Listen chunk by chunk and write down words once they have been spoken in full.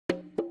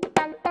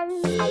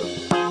A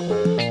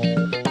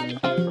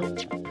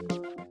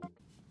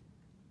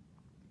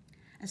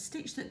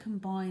stitch that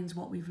combines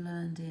what we've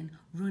learned in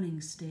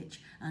running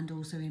stitch and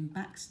also in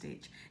back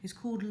stitch is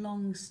called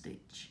long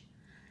stitch.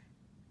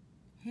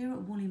 Here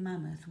at Woolly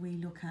Mammoth we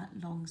look at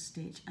long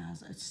stitch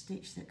as a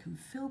stitch that can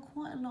fill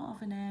quite a lot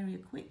of an area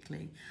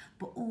quickly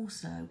but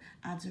also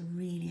adds a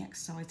really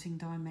exciting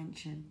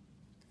dimension.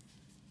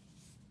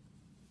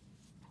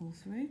 Pull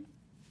through.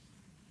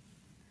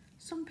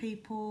 Some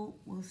people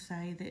will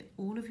say that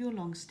all of your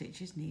long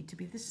stitches need to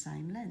be the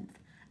same length,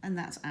 and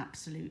that's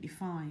absolutely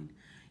fine.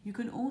 You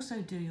can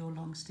also do your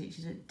long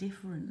stitches at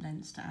different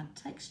lengths to add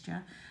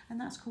texture, and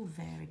that's called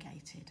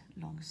variegated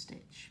long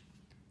stitch.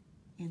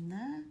 In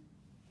there.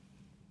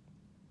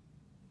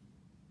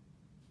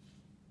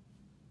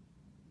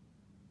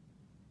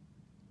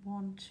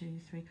 One,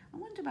 two, three. I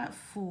went about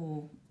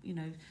 4, so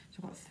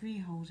I've got 3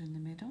 holes in the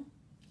middle.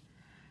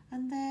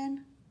 And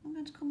then I'm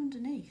going to come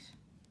underneath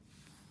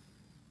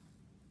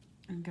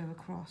and go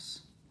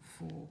across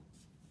 4.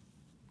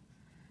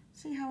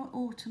 See how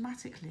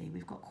automatically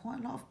we've got quite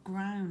a lot of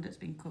ground that's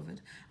been covered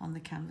on the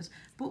canvas,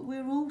 but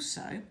we're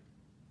also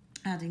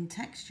adding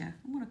texture.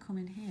 I'm going to come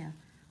in here.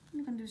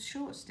 I'm going to do a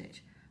short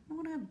stitch. I'm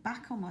going to go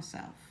back on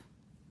myself.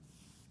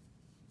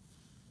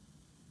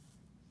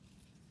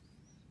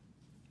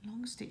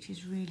 Long stitch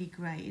is really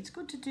great. It's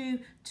good to do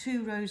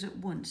 2 rows at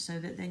once so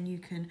that then you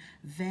can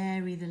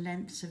vary the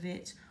lengths of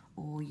it,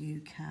 or you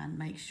can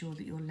make sure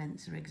that your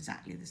lengths are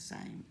exactly the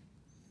same.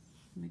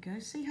 There we go.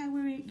 See how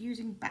we're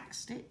using back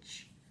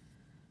stitch,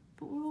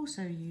 but we're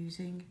also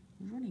using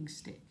running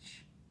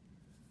stitch.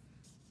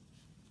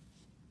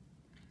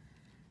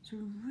 It's a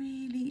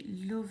really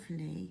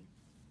lovely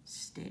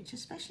stitch,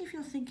 especially if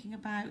you're thinking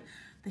about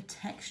the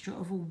texture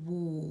of a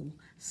wall,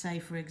 say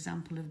for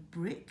example of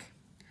brick,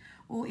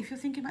 or if you're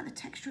thinking about the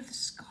texture of the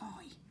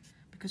sky,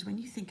 because when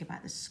you think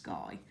about the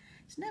sky,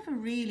 it's never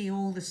really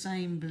all the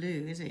same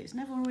blue, is it? It's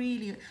never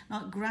really,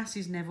 like grass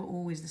is never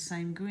always the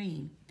same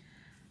green.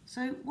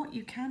 So what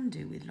you can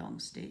do with long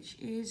stitch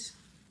is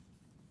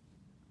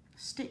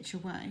stitch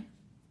away,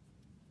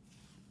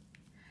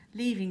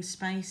 leaving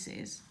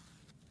spaces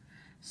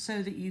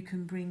so that you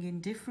can bring in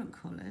different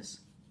colours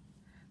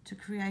to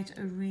create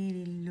a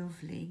really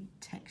lovely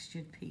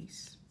textured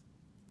piece.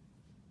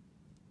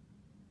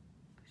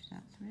 Push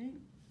that through.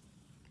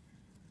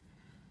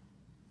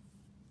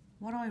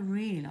 What I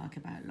really like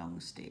about long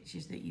stitch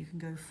is that you can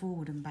go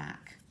forward and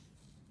back.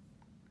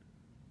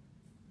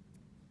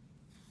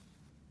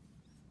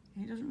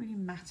 It doesn't really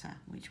matter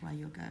which way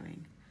you're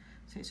going.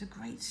 So it's a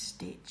great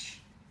stitch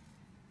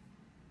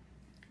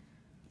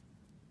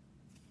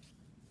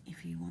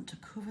if you want to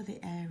cover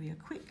the area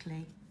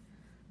quickly,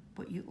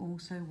 but you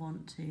also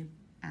want to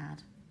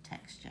add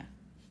texture.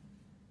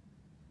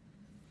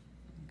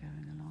 I'm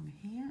going along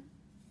here.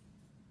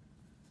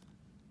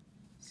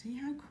 See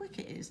how quick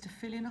it is to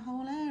fill in a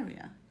whole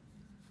area?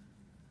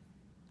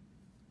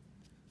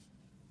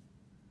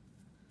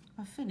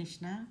 I've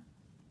finished now.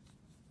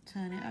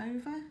 Turn it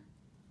over,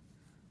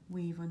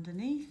 weave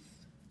underneath.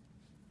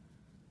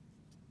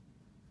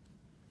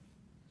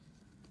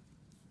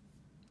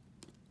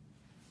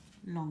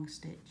 Long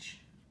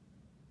stitch.